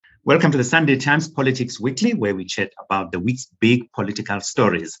Welcome to the Sunday Times Politics Weekly, where we chat about the week's big political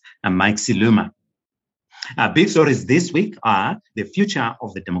stories. I'm Mike Siluma. Our big stories this week are the future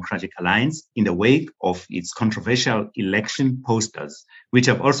of the Democratic Alliance in the wake of its controversial election posters, which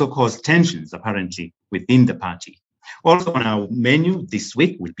have also caused tensions, apparently, within the party. Also on our menu this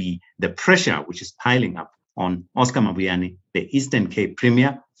week will be the pressure which is piling up on Oscar Mabuyane, the Eastern Cape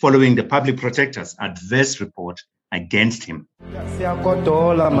Premier, following the Public Protector's adverse report against him.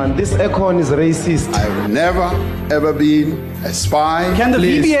 Man, this econ is racist. I've never, ever been a spy. Can the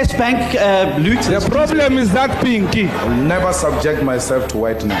VBS Bank loot? The problem is that pinky. I'll never subject myself to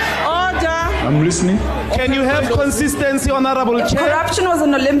whiteness. Order! I'm listening. Can you have consistency, Honorable Chair? Corruption was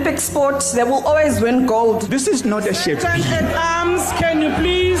an Olympic sport. They will always win gold. This is not a ship. At arms, can you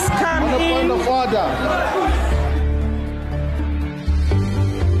please come in?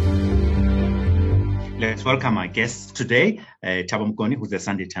 Let's welcome our guests today, Thabo Mokoni, who's the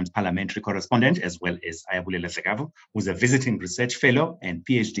Sunday Times parliamentary correspondent, as well as Ayabulela Zegavo, who's a visiting research fellow and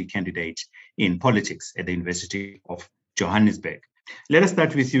PhD candidate in politics at the University of Johannesburg. Let us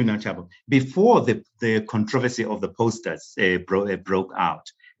start with you now, Thabo. Before the controversy of the posters broke out,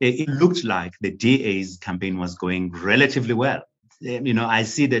 it looked like the DA's campaign was going relatively well. I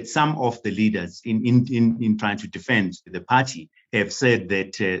see that some of the leaders in trying to defend the party have said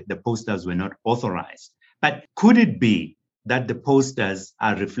that the posters were not authorized. But could it be that the posters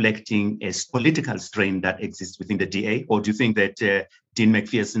are reflecting a political strain that exists within the DA? Or do you think that Dean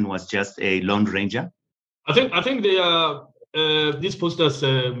McPherson was just a lone ranger? I think they are, these posters,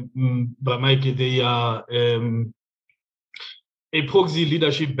 Mike, they are a proxy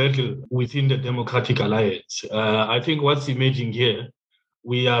leadership battle within the Democratic Alliance. I think what's emerging here,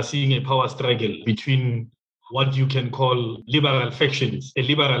 we are seeing a power struggle between what you can call liberal factions, a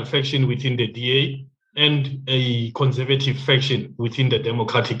liberal faction within the DA and a conservative faction within the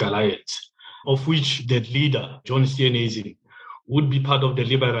Democratic Alliance, of which the leader, John Steenhuisen, would be part of the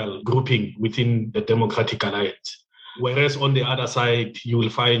liberal grouping within the Democratic Alliance. Whereas on the other side, you will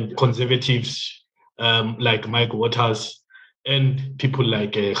find conservatives like Mike Waters, and people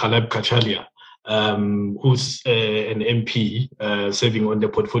like Khaleb Kachalia, who's an MP serving on the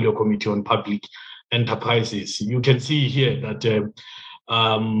Portfolio Committee on Public Enterprises. You can see here that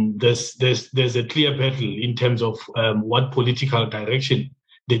there's a clear battle in terms of what political direction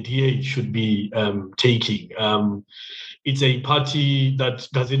the DA should be taking. It's a party that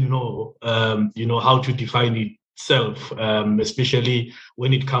doesn't know, how to define itself, especially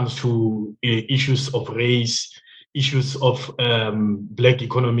when it comes to issues of race, issues of Black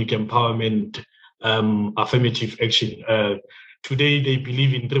economic empowerment, affirmative action. Today, they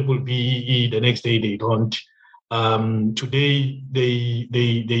believe in triple BEE, the next day they don't. Today,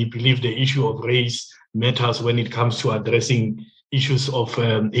 they believe the issue of race matters when it comes to addressing issues of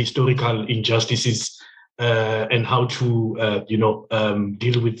historical injustices and how to,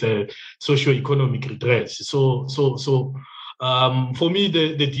 deal with the socio-economic redress. So for me,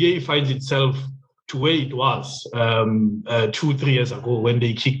 the DA finds itself to where it was 2-3 years ago when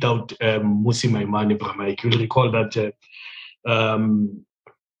they kicked out Mmusi Maimane Bramaik. You'll recall that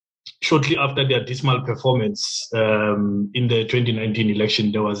shortly after their dismal performance in the 2019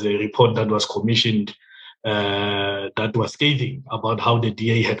 election, there was a report that was commissioned that was scathing about how the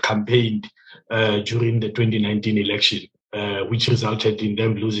DA had campaigned during the 2019 election, which resulted in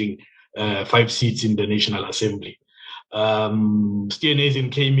them losing 5 seats in the National Assembly.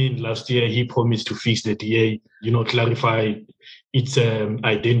 Steenhuisen came in last year. He promised to fix the DA, clarify its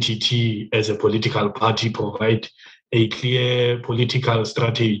identity as a political party, provide a clear political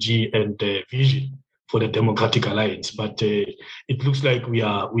strategy and vision for the Democratic Alliance. But it looks like we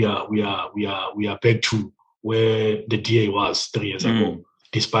are back to where the DA was 3 years ago,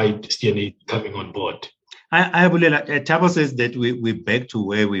 despite Steenhuisen coming on board. Thabo says that we're back to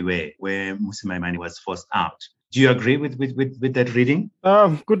where we were, where Mmusi Maimane was forced out. Do you agree with that reading?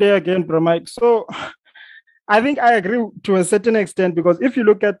 Good day again, Bro Mike. So I think I agree to a certain extent, because if you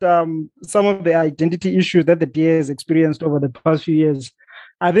look at some of the identity issues that the DA has experienced over the past few years,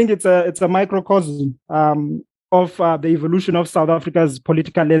 I think it's a microcosm of the evolution of South Africa's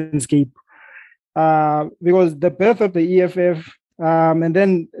political landscape. Because the birth of the EFF and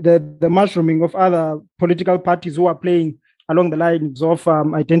then the mushrooming of other political parties who are playing along the lines of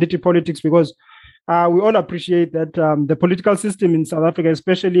identity politics, because we all appreciate that the political system in South Africa,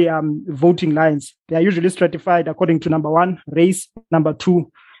 especially voting lines, they are usually stratified according to number 1, race, number 2,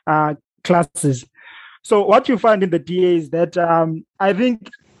 classes. So what you find in the DA is that I think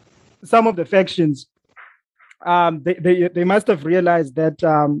some of the factions, they must have realized that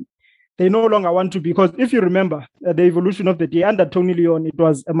they no longer want to, because if you remember the evolution of the DA under Tony Leon, it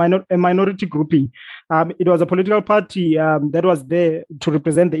was a minority grouping. It was a political party that was there to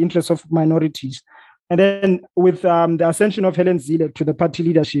represent the interests of minorities. And then with the ascension of Helen Zille to the party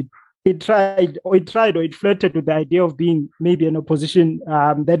leadership, it flirted with the idea of being maybe an opposition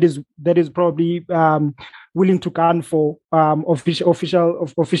that is probably willing to gun for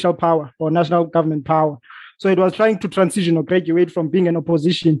official power or national government power. So it was trying to transition or graduate from being an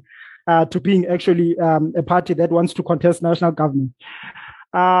opposition to being actually a party that wants to contest national government.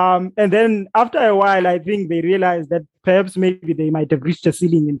 And then after a while, I think they realized that perhaps maybe they might have reached a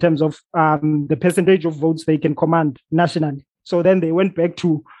ceiling in terms of the percentage of votes they can command nationally. So then they went back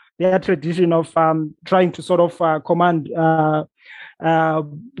to their tradition of trying to sort of command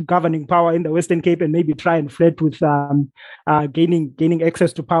governing power in the Western Cape and maybe try and flirt with gaining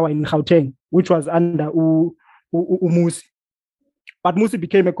access to power in Gauteng, which was under Musi. But Musi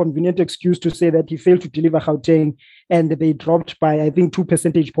became a convenient excuse to say that he failed to deliver Gauteng, and they dropped by, I think, 2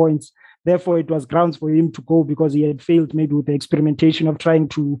 percentage points. Therefore, it was grounds for him to go because he had failed maybe with the experimentation of trying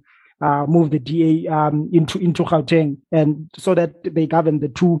to move the DA into Gauteng, and so that they govern the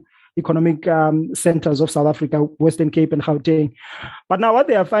two economic centers of South Africa, Western Cape and Gauteng. But now what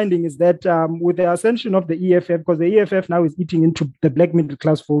they are finding is that with the ascension of the EFF, because the EFF now is eating into the black middle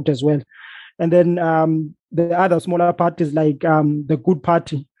class vote as well. And then the other smaller parties like the Good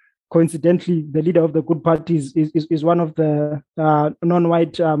Party, coincidentally, the leader of the Good Party is one of the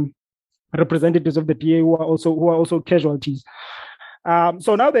non-white representatives of the DA who are also casualties.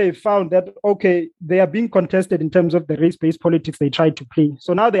 So now they found that, okay, they are being contested in terms of the race-based politics they tried to play.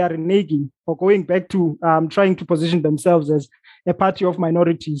 So now they are reneging or going back to trying to position themselves as a party of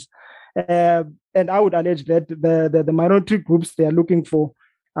minorities. And I would allege that the minority groups they are looking for,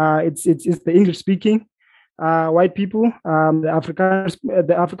 it's the English-speaking white people,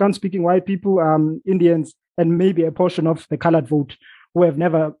 the African-speaking white people, Indians, and maybe a portion of the colored vote who have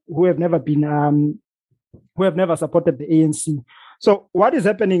never supported the ANC. So what is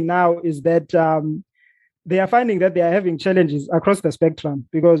happening now is that they are finding that they are having challenges across the spectrum,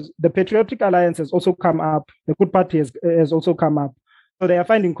 because the Patriotic Alliance has also come up, the Good Party has also come up. So they are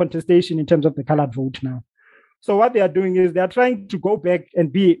finding contestation in terms of the colored vote now. So what they are doing is they are trying to go back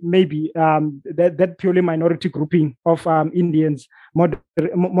and be maybe that purely minority grouping of Indians,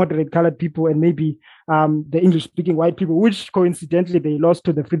 moderate colored people, and maybe the English-speaking white people, which coincidentally they lost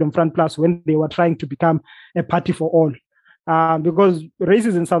to the Freedom Front Plus when they were trying to become a party for all. Because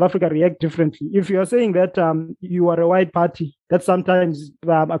races in South Africa react differently. If you are saying that you are a white party that sometimes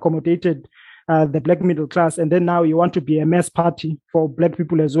accommodated the black middle class, and then now you want to be a mass party for black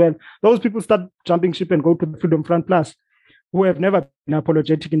people as well, those people start jumping ship and go to the Freedom Front Plus, who have never been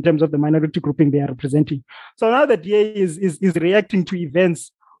apologetic in terms of the minority grouping they are representing. So now the DA is reacting to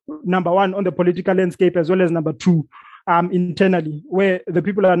events, number one, on the political landscape, as well as number two, internally, where the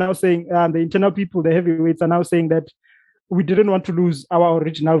people are now saying, the internal people, the heavyweights are now saying that we didn't want to lose our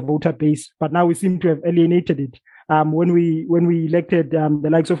original voter base, but now we seem to have alienated it when we elected the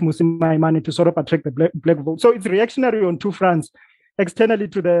likes of Mmusi Maimane to sort of attract the black vote. So it's reactionary on two fronts, externally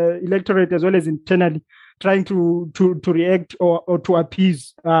to the electorate as well as internally, trying to react or to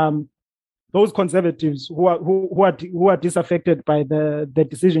appease those conservatives who are disaffected by the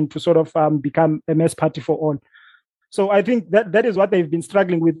decision to sort of become a mass party for all. So I think that is what they've been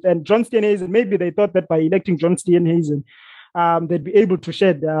struggling with. And John Steenhuisen, maybe they thought that by electing John Steenhuisen, they'd be able to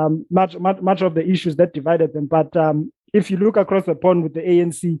shed much of the issues that divided them. But if you look across the pond with the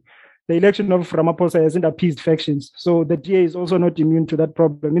ANC, the election of Ramaphosa hasn't appeased factions. So the DA is also not immune to that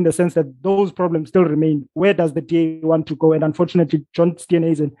problem, in the sense that those problems still remain. Where does the DA want to go? And unfortunately, John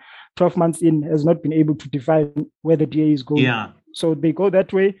Steenhuisen, 12 months in, has not been able to define where the DA is going. Yeah. So they go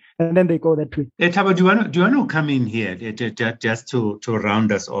that way, and then they go that way. Thabo, do you want to come in here just to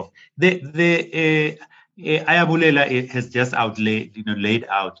round us off? Ayabulela has just laid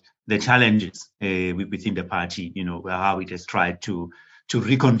out the challenges within the party. How it has tried to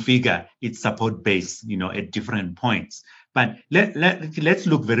reconfigure its support base, at different points. But let's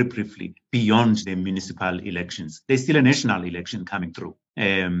look very briefly beyond the municipal elections. There's still a national election coming through.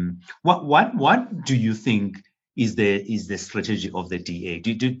 What do you think is the strategy of the DA?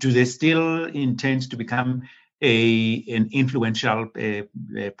 Do they still intend to become an influential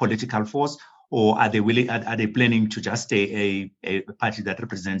political force, or are they planning to just stay a party that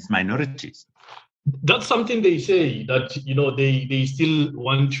represents minorities? That's something they say, that they still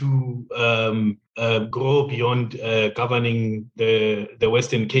want to grow beyond governing the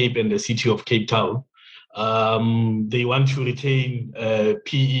Western Cape and the city of Cape Town. They want to retain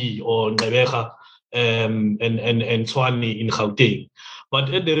PE or Nabega and Tshwane in Gauteng.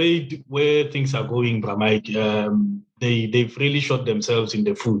 But at the rate where things are going, Bramike, they've really shot themselves in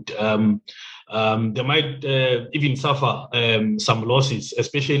the foot. They might even suffer some losses,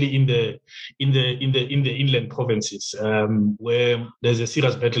 especially in the inland provinces, where there's a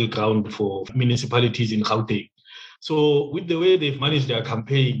serious battleground for municipalities in Gauteng. So with the way they've managed their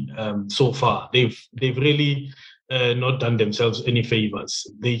campaign so far, they've really not done themselves any favors.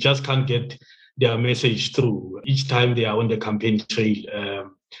 They just can't get their message through. Each time they are on the campaign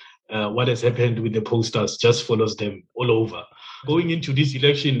trail, what has happened with the posters just follows them all over. Going into this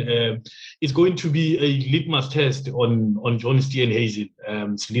election, it's going to be a litmus test on John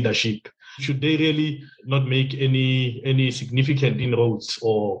Steenhuisen's leadership. Should they really not make any significant inroads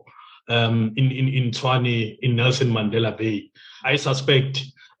or in Tshwane, in Nelson Mandela Bay, I suspect,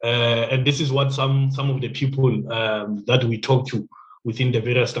 and this is what some of the people that we talk to within the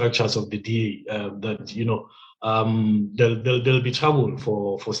various structures of the DA, that there'll be trouble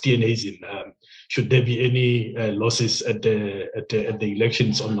for Steenhuisen should there be any losses at the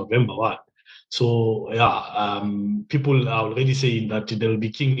elections on November 1. So people are already saying that they'll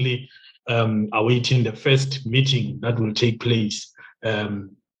be keenly awaiting the first meeting that will take place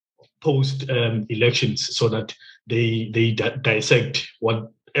post elections, so that they dissect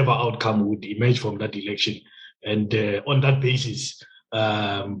whatever outcome would emerge from that election, and on that basis,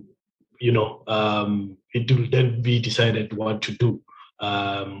 it will then be decided what to do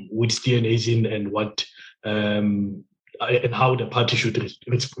with Steenhuisen and what and how the party should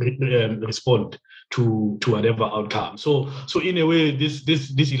respond to whatever outcome. So in a way,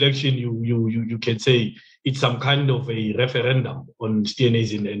 this election, you can say it's some kind of a referendum on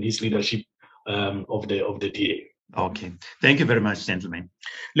Steenhuisen and his leadership of the DA. Okay, thank you very much, gentlemen.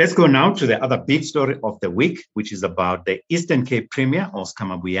 Let's go now to the other big story of the week, which is about the Eastern Cape Premier, Oscar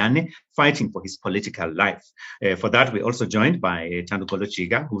Mabuyane, fighting for his political life. For that, we're also joined by Thandogolo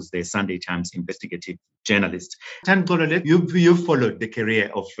Jiga, who's the Sunday Times investigative journalist. Thandogolo, you've followed the career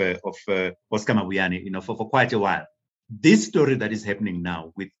of Oscar Mabuyane, for quite a while. This story that is happening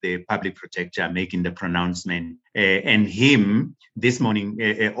now with the public protector making the pronouncement and him this morning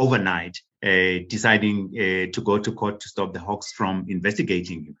overnight deciding to go to court to stop the Hawks from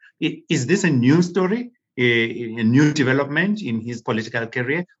investigating him. Is this a new story, a new development in his political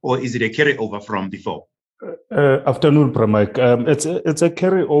career, or is it a carryover from before? Afternoon, Pramike. It's a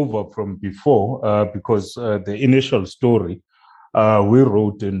carryover from before because the initial story we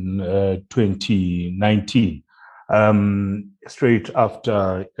wrote in 2019. Straight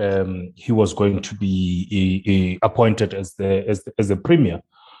after he was going to be appointed as the premier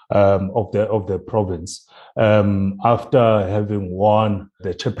of the province, after having won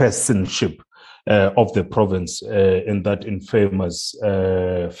the chairpersonship of the province in that infamous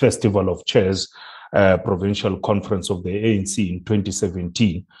Festival of Chairs provincial conference of the ANC in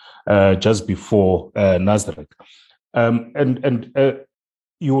 2017, just before Nasrec. And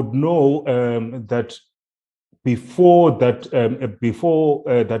you would know that before that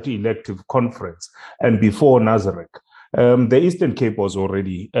elective conference and before Nasrec, the Eastern Cape was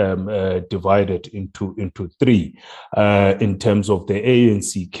already divided into three in terms of the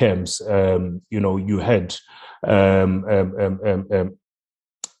ANC camps. You had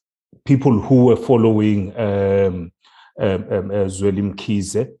people who were following Zweli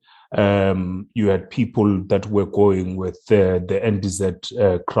Mkhize. You had people that were going with the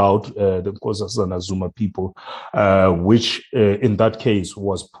NDZ crowd, the Nkosazana Zuma people, which in that case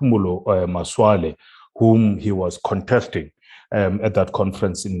was Phumulo Masualle, whom he was contesting at that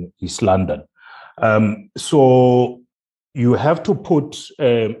conference in East London. So you have to put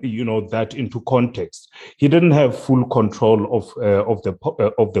that into context. He didn't have full control of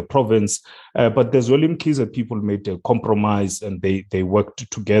the province, but the Zweli Mkhize people made a compromise and they worked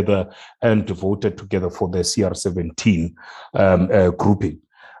together and voted together for the CR17 grouping.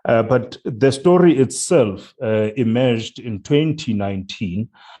 But the story itself emerged in 2019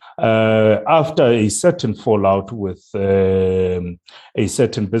 after a certain fallout with a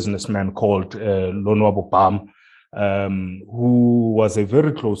certain businessman called Lonwabo Bam, who was a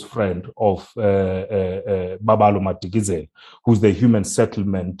very close friend of Babalo Matikizela, who's the Human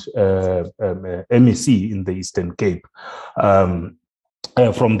Settlement MEC in the Eastern Cape, from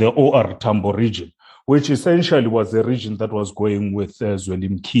the OR Tambo region, which essentially was the region that was going with Zweli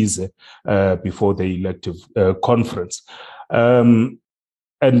Mkhize before the elective conference.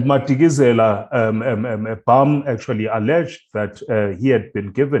 And Matikizela, Bam actually alleged that he had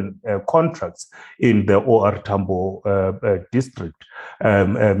been given contracts in the OR Tambo district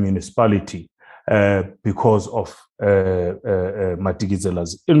municipality because of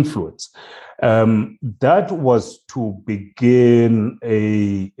Madikizela's influence. That was to begin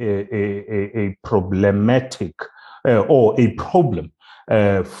a problematic or a problem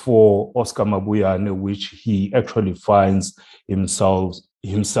for Oscar Mabuyane, which he actually finds himself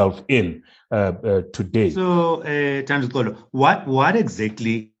in today. So, Thanduzixolo, what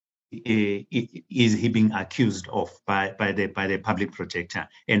exactly is he being accused of by the public protector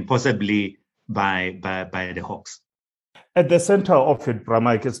and possibly by the Hawks? At the center of it,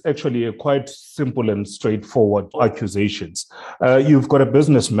 Bramike, is actually a quite simple and straightforward accusations. You've got a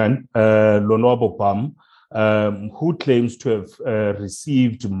businessman, Lonwabo Bam, who claims to have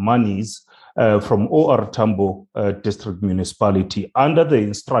received monies from OR Tambo District Municipality under the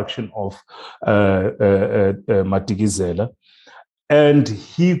instruction of Madikizela. And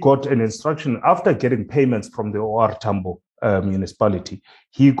he got an instruction after getting payments from the OR Tambo municipality.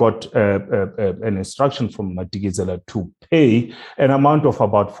 He got an instruction from Madikizela to pay an amount of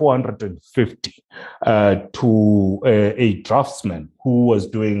about 450 to a draftsman who was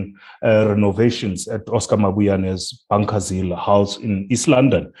doing renovations at Oscar Mabuyane's Bankazil house in East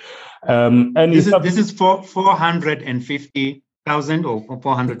London. And this is for 450,000 or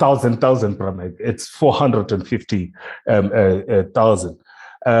 400,000. It's 450,000.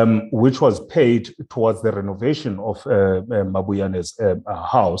 Which was paid towards the renovation of Mabuyane's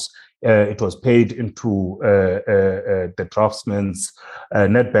house. It was paid into the draftsman's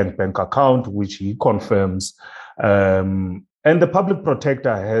Nedbank bank account, which he confirms. And the public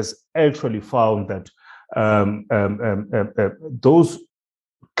protector has actually found that those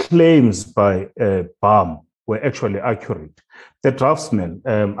claims by BAM were actually accurate. The draftsman,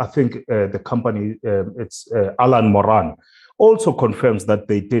 I think the company, it's Alan Moran, also confirms that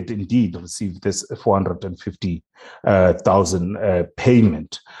they did indeed receive this 450,000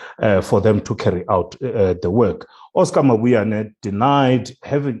 payment for them to carry out the work. Oscar Mabuyane denied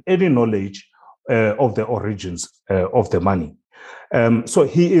having any knowledge of the origins of the money. So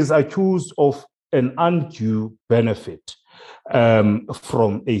he is accused of an undue benefit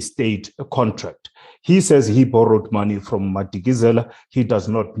from a state contract. He says he borrowed money from Madikizela. He does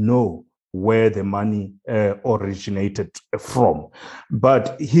not know where the money originated from,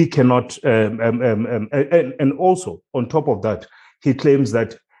 but he cannot. And also on top of that, he claims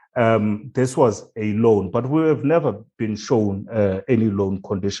that this was a loan, but we have never been shown any loan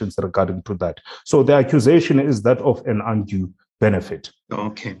conditions regarding to that. So the accusation is that of an undue benefit.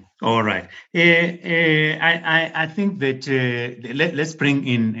 Okay, all right. I think that let's bring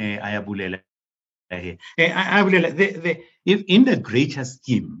in Ayabulela here. Ayabulela, in the greater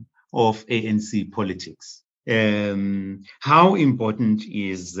scheme of ANC politics, how important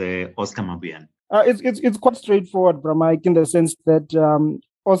is Oscar Mabuyane? It's quite straightforward, Bramike, in the sense that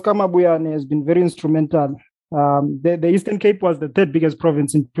Oscar Mabuyane has been very instrumental. The Eastern Cape was the third biggest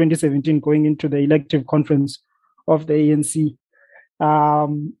province in 2017 going into the elective conference of the ANC.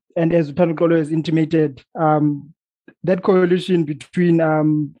 And as Thanduzixolo has intimated, that coalition between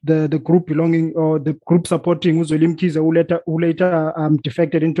the group belonging or the group supporting Uzwelim Kiza, who later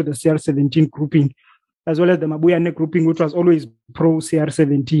defected into the CR17 grouping, as well as the Mabuyane grouping, which was always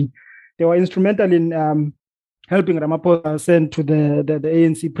pro-CR17. They were instrumental in helping Ramaphosa ascend to the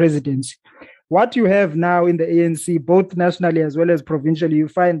ANC presidency. What you have now in the ANC, both nationally as well as provincially, you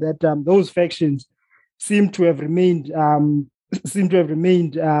find that those factions seem to have remained in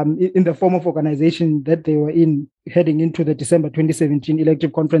the form of organization that they were in heading into the December 2017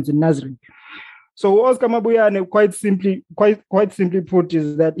 elective conference in Nazareth. So Oscar Mabuyane, quite simply put,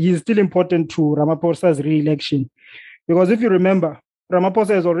 is that he is still important to Ramaphosa's re-election. Because if you remember, Ramaphosa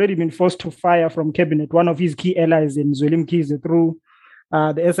has already been forced to fire from cabinet one of his key allies in Zwelim Kize through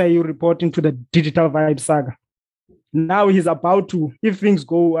the SIU report into the Digital Vibe saga. Now he's about to, if things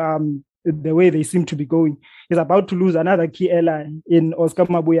go the way they seem to be going, he's about to lose another key ally in Oscar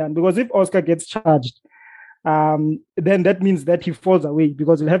Mabuyane. Because if Oscar gets charged, then that means that he falls away,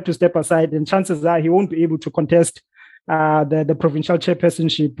 because he'll have to step aside, and chances are he won't be able to contest the provincial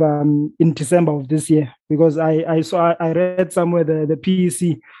chairpersonship in December of this year. Because I read somewhere the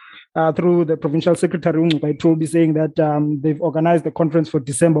PEC through the provincial secretary will be saying that they've organized the conference for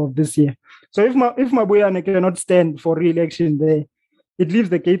December of this year. So if Mabuyane cannot stand for re-election there, it leaves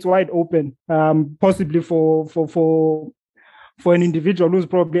the gates wide open, possibly for an individual who's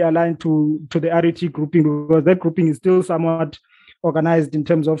probably aligned to the RET grouping, because that grouping is still somewhat organized in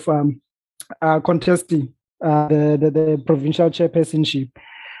terms of contesting the provincial chairpersonship.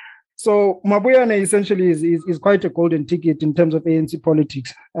 So Mabuyane essentially is quite a golden ticket in terms of ANC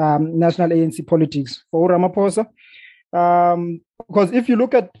politics, national ANC politics for Ramaphosa, Because if you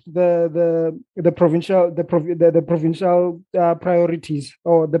look at the provincial priorities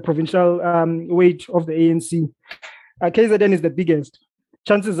or the provincial weight of the ANC, KZN is the biggest.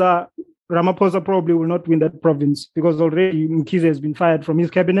 Chances are Ramaphosa probably will not win that province because already Mkhize has been fired from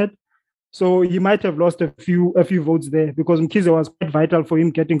his cabinet. So he might have lost a few votes there because Mkhize was quite vital for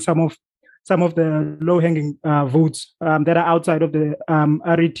him getting some of the low-hanging votes that are outside of the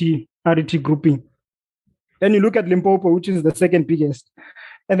RET grouping. Then you look at Limpopo, which is the second biggest.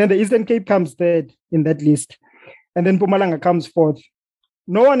 And then the Eastern Cape comes third in that list. And then Mpumalanga comes fourth.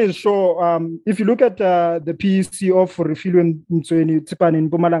 No one is sure. If you look at the PEC of Refilwe Mtsweni-Tsipane in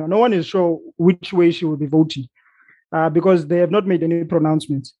Mpumalanga, no one is sure which way she will be voting because they have not made any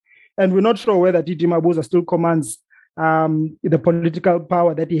pronouncements. And we're not sure whether Titi Mabuza still commands the political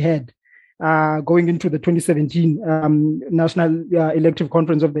power that he had going into the 2017 National Elective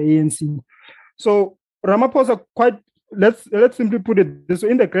Conference of the ANC. So Ramaphosa, let's simply put it this way,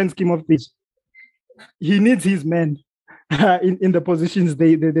 in the grand scheme of things, he needs his men in the positions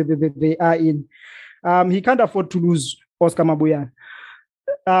they are in. He can't afford to lose Oscar Mabuyane,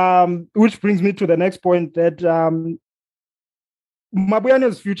 which brings me to the next point that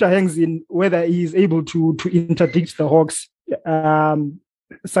Mabuyane's future hangs in whether he is able to interdict the Hawks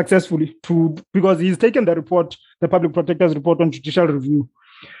successfully, because he's taken the Public Protector's report on judicial review,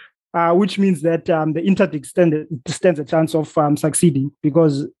 which means that the interdict stands a chance of succeeding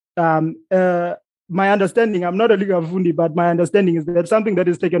because my understanding, I'm not a legal fundi, but my understanding is that something that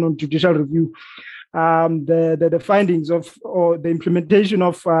is taken on judicial review, the findings of or the implementation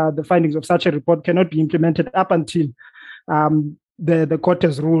of the findings of such a report cannot be implemented up until the court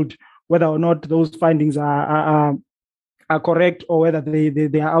has ruled whether or not those findings are correct or whether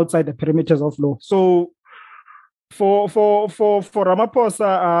they are outside the perimeters of law. So for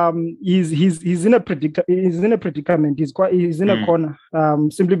Ramaphosa, he's in a predicament. He's in a corner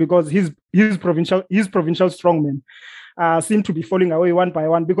simply because his provincial strongmen seem to be falling away one by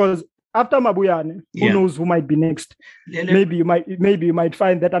one. Because after Mabuyane, who knows who might be next? Maybe you might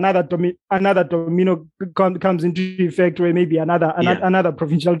find that another domino comes into effect, where maybe another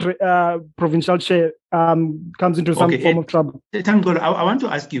provincial chair comes into some form of trouble. Tangolo, I want to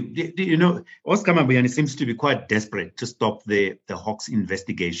ask you. You know, Oscar Mabuyane seems to be quite desperate to stop the Hawks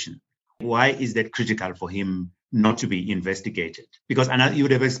investigation. Why is that critical for him not to be investigated? Because you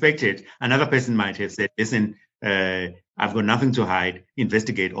would have expected another person might have said, "Listen, I've got nothing to hide.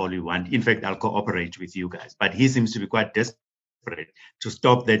 Investigate all you want. In fact, I'll cooperate with you guys." But he seems to be quite desperate to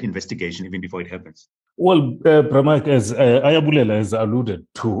stop that investigation even before it happens. Well, Pramak, as Ayabulela has alluded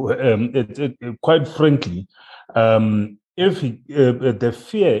to, quite frankly, the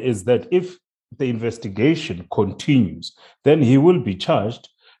fear is that if the investigation continues, then he will be charged,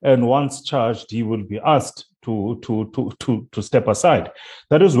 and once charged, he will be asked to step aside.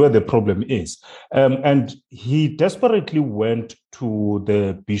 That is where the problem is. And he desperately went to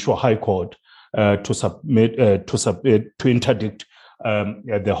the Bishop High Court to interdict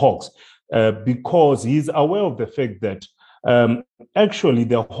the Hawks because he's aware of the fact that actually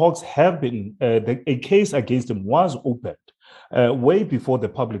the Hawks have been, a case against him was opened way before the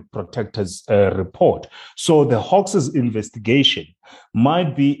Public Protector's report. So the Hawks' investigation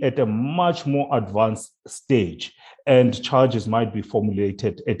might be at a much more advanced stage, and charges might be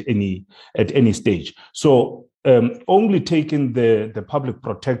formulated at any stage. So only taking the Public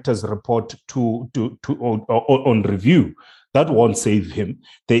Protector's report on review, that won't save him.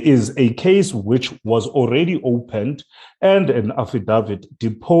 There is a case which was already opened and an affidavit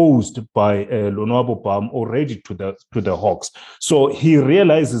deposed by Lonwabo Bam already to the Hawks. So he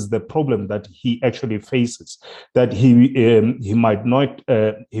realizes the problem that he actually faces, that he might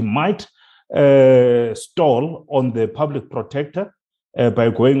stall on the Public Protector by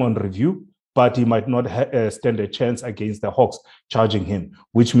going on review, but he might not stand a chance against the Hawks charging him,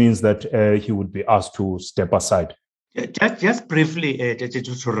 which means that he would be asked to step aside. Just briefly,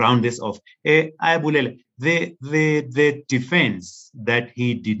 to round this off, Ayabulela, the defense that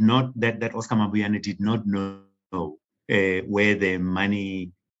he did not, that Oscar Mabuyane did not know where the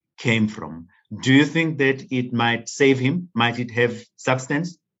money came from. Do you think that it might save him? Might it have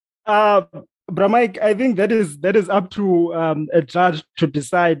substance? Bramike, I think that is up to a judge to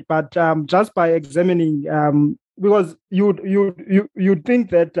decide. But just by examining, because you'd think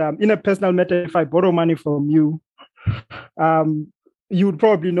that in a personal matter, if I borrow money from you, you would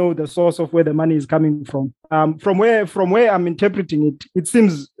probably know the source of where the money is coming from. From where I'm interpreting it, it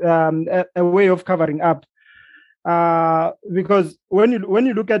seems a way of covering up. Because when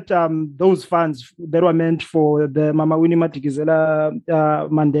you look at those funds that were meant for the Mama Winnie Madikizela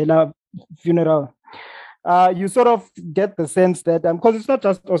Mandela funeral, you sort of get the sense that, because it's not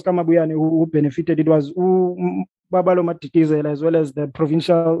just Oscar Mabuyane who benefited, it was Babalo Matikizela as well as the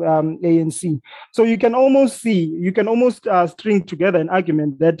provincial ANC. So you can almost string together an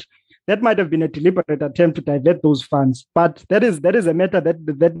argument that might have been a deliberate attempt to divert those funds. But that is a matter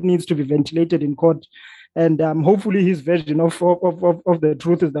that needs to be ventilated in court. And hopefully his version of the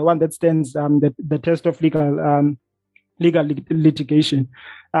truth is the one that stands the test of legal litigation.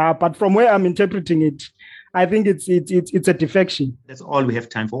 But from where I'm interpreting it, I think it's a defection. That's all we have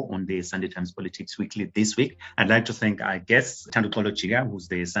time for on the Sunday Times Politics Weekly this week. I'd like to thank our guests, Thanduzolo Chiga, who's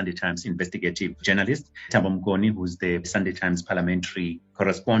the Sunday Times investigative journalist, Thabo Mokoni, who's the Sunday Times parliamentary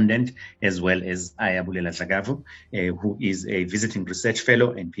correspondent, as well as Ayabulela Zagavu, who is a visiting research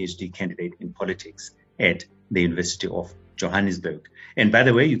fellow and PhD candidate in politics at the University of Johannesburg. And by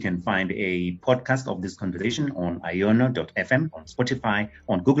the way, you can find a podcast of this conversation on iono.fm, on Spotify,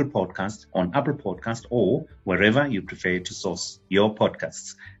 on Google Podcasts, on Apple Podcasts, or wherever you prefer to source your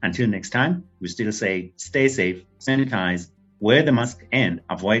podcasts. Until next time, we still say stay safe, sanitize, wear the mask, and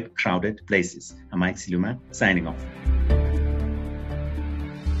avoid crowded places. I'm Mike Siluma, signing off.